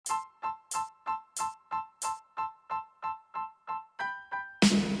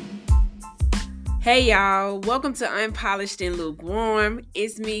Hey y'all, welcome to Unpolished and Lukewarm.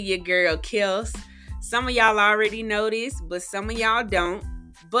 It's me, your girl Kels. Some of y'all already know this, but some of y'all don't.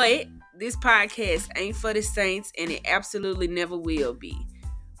 But this podcast ain't for the saints, and it absolutely never will be.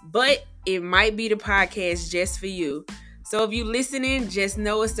 But it might be the podcast just for you. So if you listening, just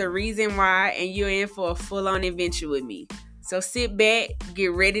know it's the reason why, and you're in for a full-on adventure with me. So sit back,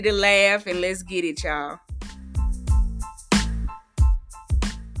 get ready to laugh, and let's get it, y'all.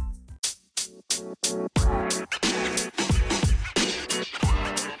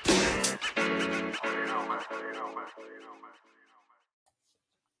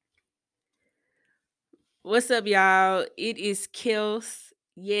 What's up, y'all? It is Kels.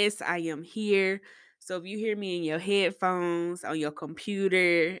 Yes, I am here. So if you hear me in your headphones, on your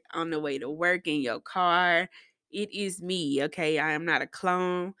computer, on the way to work, in your car, it is me, okay? I am not a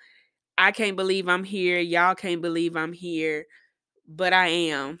clone. I can't believe I'm here. Y'all can't believe I'm here, but I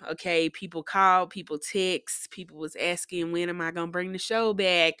am, okay? People call, people text, people was asking, when am I going to bring the show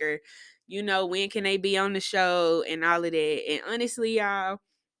back? Or, when can they be on the show and all of that. And honestly, y'all,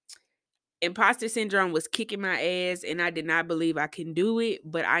 imposter syndrome was kicking my ass and I did not believe I can do it,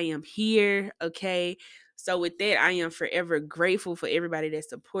 but I am here, okay? So with that, I am forever grateful for everybody that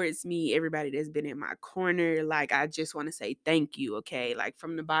supports me, everybody that's been in my corner. Like, I just want to say thank you, okay? Like,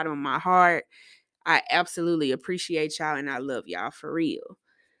 from the bottom of my heart, I absolutely appreciate y'all and I love y'all for real.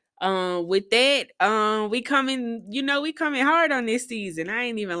 With that, we coming hard on this season. I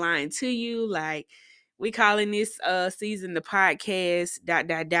ain't even lying to you. Like, we calling this season the podcast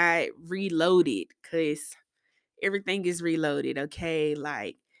reloaded, cause everything is reloaded, okay?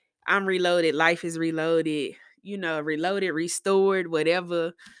 Like, I'm reloaded, life is reloaded, reloaded, restored,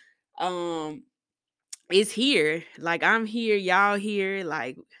 whatever. Um, it's here. Like, I'm here, y'all here.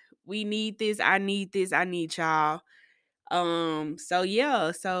 Like, we need this, I need this, I need y'all. So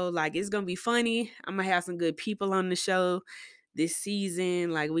yeah, so like it's gonna be funny. I'm gonna have some good people on the show this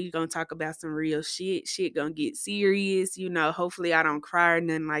season. Like, we gonna talk about some real shit. Shit gonna get serious. Hopefully I don't cry or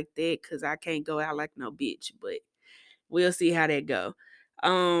nothing like that, cause I can't go out like no bitch. But we'll see how that go.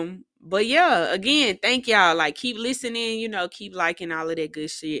 But yeah, again, thank y'all. Like, keep listening, keep liking all of that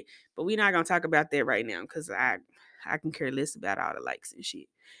good shit. But we're not gonna talk about that right now, cause I can care less about all the likes and shit.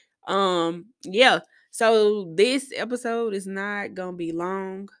 Yeah. So this episode is not gonna be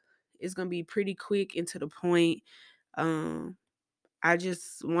long. It's gonna be pretty quick and to the point. Um, I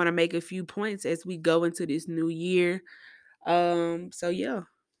just want to make a few points as we go into this new year. So yeah.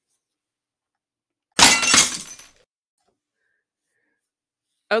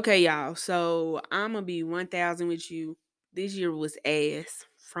 Okay, y'all. So I'm gonna be 1,000 with you. This year was ass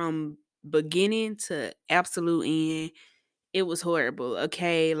from beginning to absolute end. It was horrible,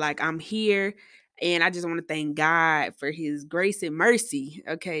 okay? Like, I'm here and I just want to thank God for his grace and mercy,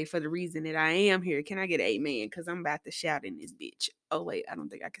 okay, for the reason that I am here. Can I get an amen? Because I'm about to shout in this bitch. Oh, wait, I don't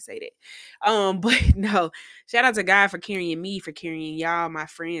think I can say that. But no, shout out to God for carrying me, for carrying y'all, my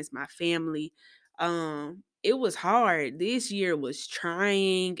friends, my family. It was hard. This year was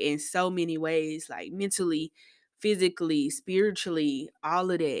trying in so many ways, like mentally, physically, spiritually, all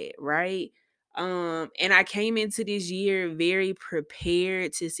of that, right? And I came into this year very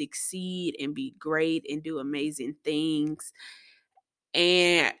prepared to succeed and be great and do amazing things.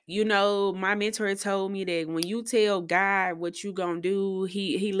 And my mentor told me that when you tell God what you gonna do,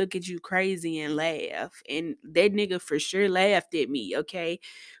 he look at you crazy and laugh. And that nigga for sure laughed at me, okay?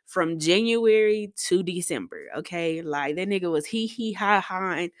 From January to December, okay? Like, that nigga was he ha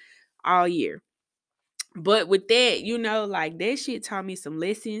ha all year. But with that, like, that shit taught me some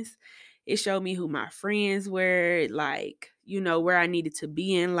lessons. It showed me who my friends were, like, where I needed to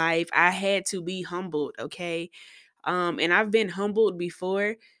be in life. I had to be humbled, okay? And I've been humbled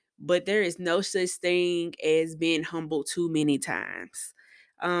before, but there is no such thing as being humbled too many times.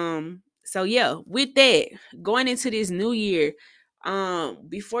 So yeah, with that, going into this new year,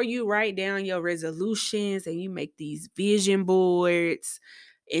 before you write down your resolutions and you make these vision boards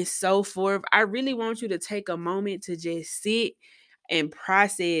and so forth, I really want you to take a moment to just sit and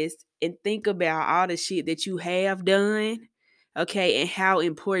process and think about all the shit that you have done, okay, and how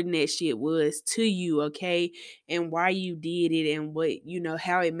important that shit was to you, okay, and why you did it and what,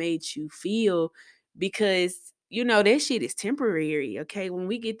 how it made you feel. Because, that shit is temporary, okay? When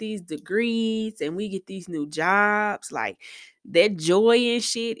we get these degrees and we get these new jobs, like, that joy and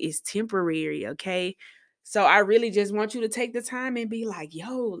shit is temporary, okay? So I really just want you to take the time and be like,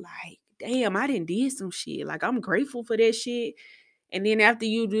 yo, like, damn, I didn't did some shit. Like, I'm grateful for that shit. And then after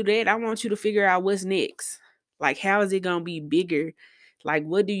you do that, I want you to figure out what's next. Like, how is it going to be bigger? Like,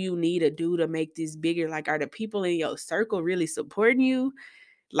 what do you need to do to make this bigger? Like, are the people in your circle really supporting you?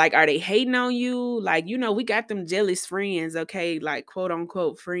 Like, are they hating on you? Like, we got them jealous friends, okay? Like, quote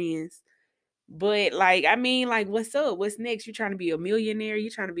unquote friends. But like, I mean, like, what's up? What's next? You trying to be a millionaire? You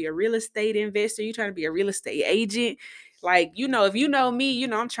trying to be a real estate investor? You trying to be a real estate agent? Like, if you know me,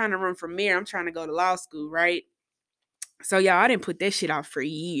 I'm trying to run for mayor. I'm trying to go to law school, right? So y'all, I didn't put that shit off for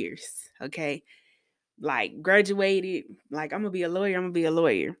years. Okay. Like graduated, like I'm gonna be a lawyer, I'm gonna be a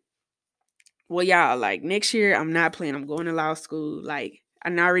lawyer. Well, y'all, like next year, I'm not playing. I'm going to law school. Like, I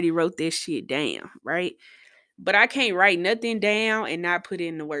already wrote this shit down, right? But I can't write nothing down and not put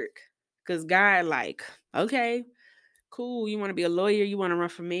in the work. Cause God, like, okay, cool. You want to be a lawyer? You want to run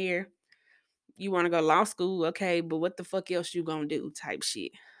for mayor? You want to go to law school? Okay, but what the fuck else you gonna do? Type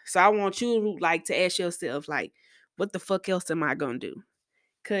shit. So I want you like to ask yourself, like, what the fuck else am I gonna do?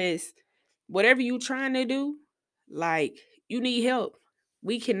 Cause whatever you trying to do, like you need help.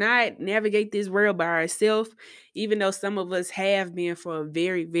 We cannot navigate this world by ourselves, even though some of us have been for a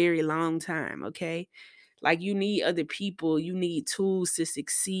very, very long time. Okay. Like you need other people, you need tools to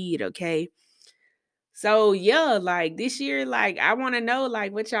succeed. Okay. So yeah, like this year, like I want to know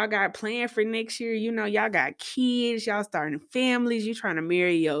like what y'all got planned for next year. Y'all got kids, y'all starting families, you trying to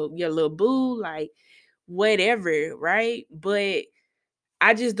marry your little boo, like whatever, right? But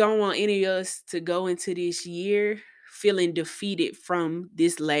I just don't want any of us to go into this year feeling defeated from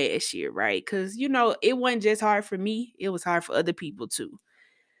this last year, right? Because it wasn't just hard for me; it was hard for other people too.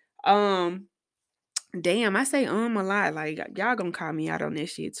 Um, damn, I say a lot. Like y'all gonna call me out on that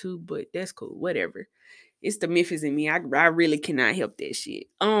shit too, but that's cool. Whatever. It's the Memphis in me. I really cannot help that shit.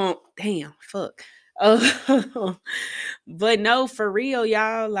 Damn, fuck. Uh, but no, for real,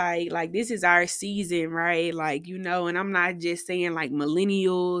 y'all. Like this is our season, right? Like and I'm not just saying like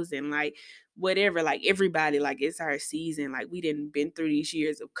millennials and like whatever. Like everybody, like it's our season. Like we didn't been through these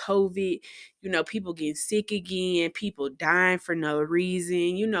years of COVID. People getting sick again, people dying for no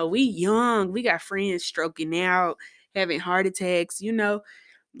reason. We young, we got friends stroking out, having heart attacks.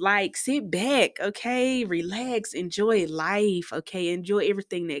 Like sit back, okay, relax, enjoy life, okay, enjoy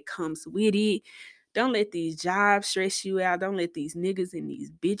everything that comes with it. Don't let these jobs stress you out. Don't let these niggas and these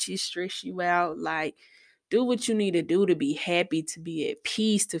bitches stress you out. Like do what you need to do to be happy, to be at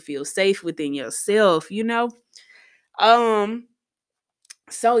peace, to feel safe within yourself. um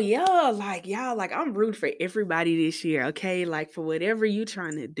so yeah, like y'all, like I'm rooting for everybody this year, okay, like for whatever you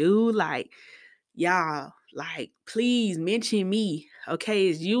trying to do, like y'all, like, please mention me. Okay,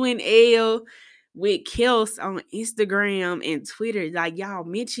 it's you and L with Kels on Instagram and Twitter. Like, y'all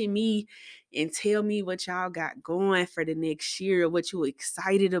mention me and tell me what y'all got going for the next year, what you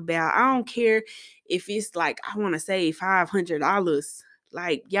excited about. I don't care if it's like I want to save $500.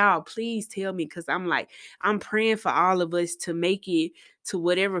 Like, y'all, please tell me because I'm praying for all of us to make it to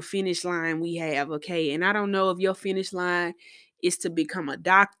whatever finish line we have. Okay, and I don't know if your finish line is to become a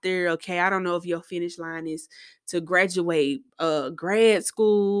doctor. Okay, I don't know if your finish line is to graduate grad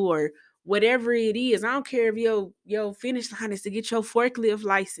school or whatever it is. I don't care if your finish line is to get your forklift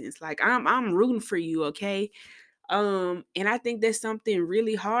license. Like I'm rooting for you, okay? And I think that's something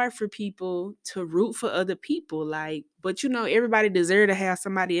really hard for people to root for other people. Like, but everybody deserve to have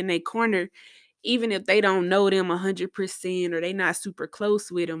somebody in their corner, even if they don't know them 100% or they not super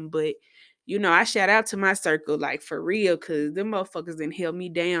close with them. But I shout out to my circle, like for real, cause them motherfuckers didn't help me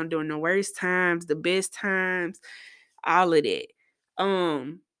down during the worst times, the best times, all of that.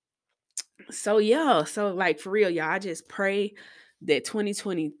 Um, so yeah, so like for real, y'all, I just pray that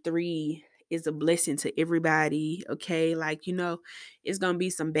 2023 is a blessing to everybody. Okay. Like, it's gonna be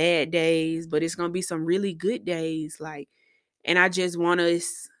some bad days, but it's gonna be some really good days. Like, and I just want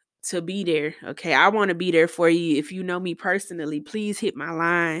us to be there. Okay. I want to be there for you. If you know me personally, please hit my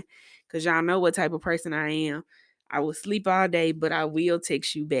line because y'all know what type of person I am. I will sleep all day, but I will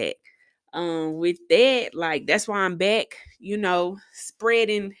text you back. With that, like that's why I'm back,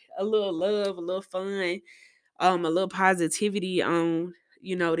 spreading a little love, a little fun, a little positivity on,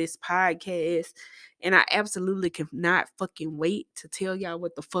 this podcast. And I absolutely cannot fucking wait to tell y'all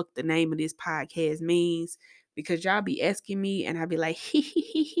what the fuck the name of this podcast means because y'all be asking me and I be like,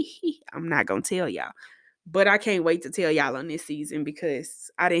 I'm not gonna tell y'all. But I can't wait to tell y'all on this season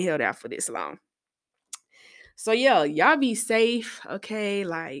because I didn't held out for this long. So yeah, y'all be safe, okay?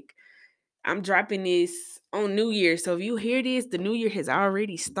 Like I'm dropping this on New Year. So if you hear this, the new year has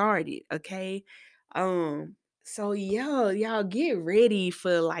already started, okay? So y'all get ready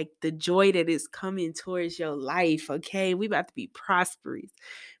for like the joy that is coming towards your life, okay? We about to be prosperous.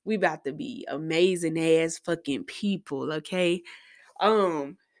 We about to be amazing ass fucking people, okay?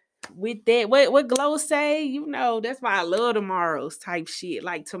 Um with that, what Glow say, that's why I love tomorrow's type shit.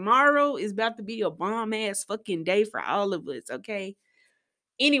 Like tomorrow is about to be a bomb ass fucking day for all of us, okay?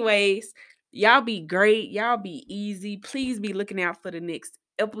 Anyways, y'all be great. Y'all be easy. Please be looking out for the next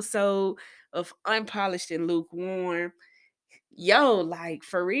episode of Unpolished and Lukewarm. Yo, like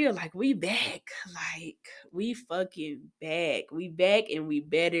for real, like we back. Like we fucking back. We back and we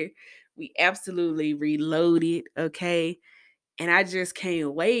better. We absolutely reloaded, okay? And I just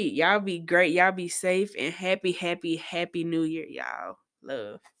can't wait. Y'all be great. Y'all be safe and happy, happy, happy New Year, y'all.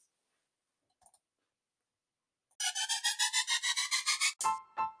 Love.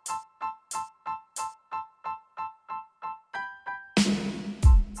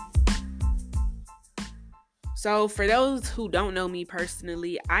 So, for those who don't know me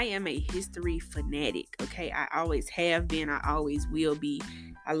personally, I am a history fanatic. Okay, I always have been, I always will be.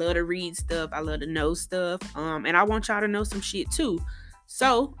 I love to read stuff, I love to know stuff, and I want y'all to know some shit too.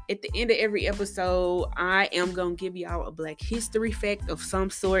 So, at the end of every episode, I am gonna give y'all a Black history fact of some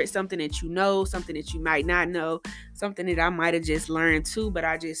sort, something that you know, something that you might not know, something that I might have just learned too, but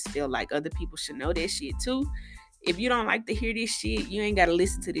I just feel like other people should know that shit too. If you don't like to hear this shit, you ain't gotta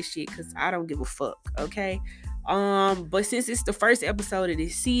listen to this shit because I don't give a fuck, okay? But since it's the first episode of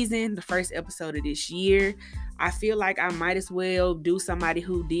this season, the first episode of this year, I feel like I might as well do somebody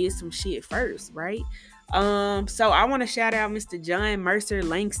who did some shit first, right? So I want to shout out Mr. John Mercer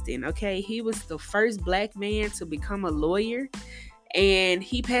Langston. Okay, he was the first Black man to become a lawyer, and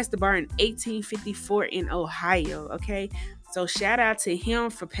he passed the bar in 1854 in Ohio. Okay, so shout out to him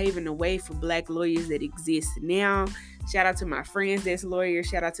for paving the way for Black lawyers that exist now. Shout out to my friends that's lawyers.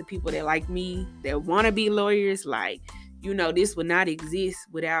 Shout out to people that like me that want to be lawyers. Like, you know, this would not exist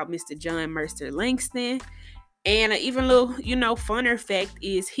without Mr. John Mercer Langston. And even little, you know, funner fact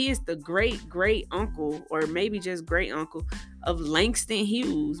is he is the great great uncle, or maybe just great uncle, of Langston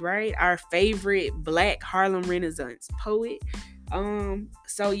Hughes, right? Our favorite Black Harlem Renaissance poet.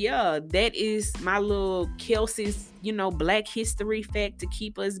 So yeah, that is my little Kelsey's, you know, Black history fact to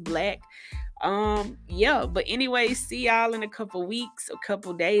keep us black. Yeah, but anyway, see y'all in a couple weeks, a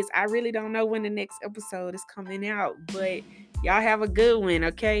couple days. I really don't know when the next episode is coming out, but y'all have a good one,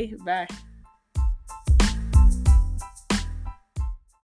 okay? Bye.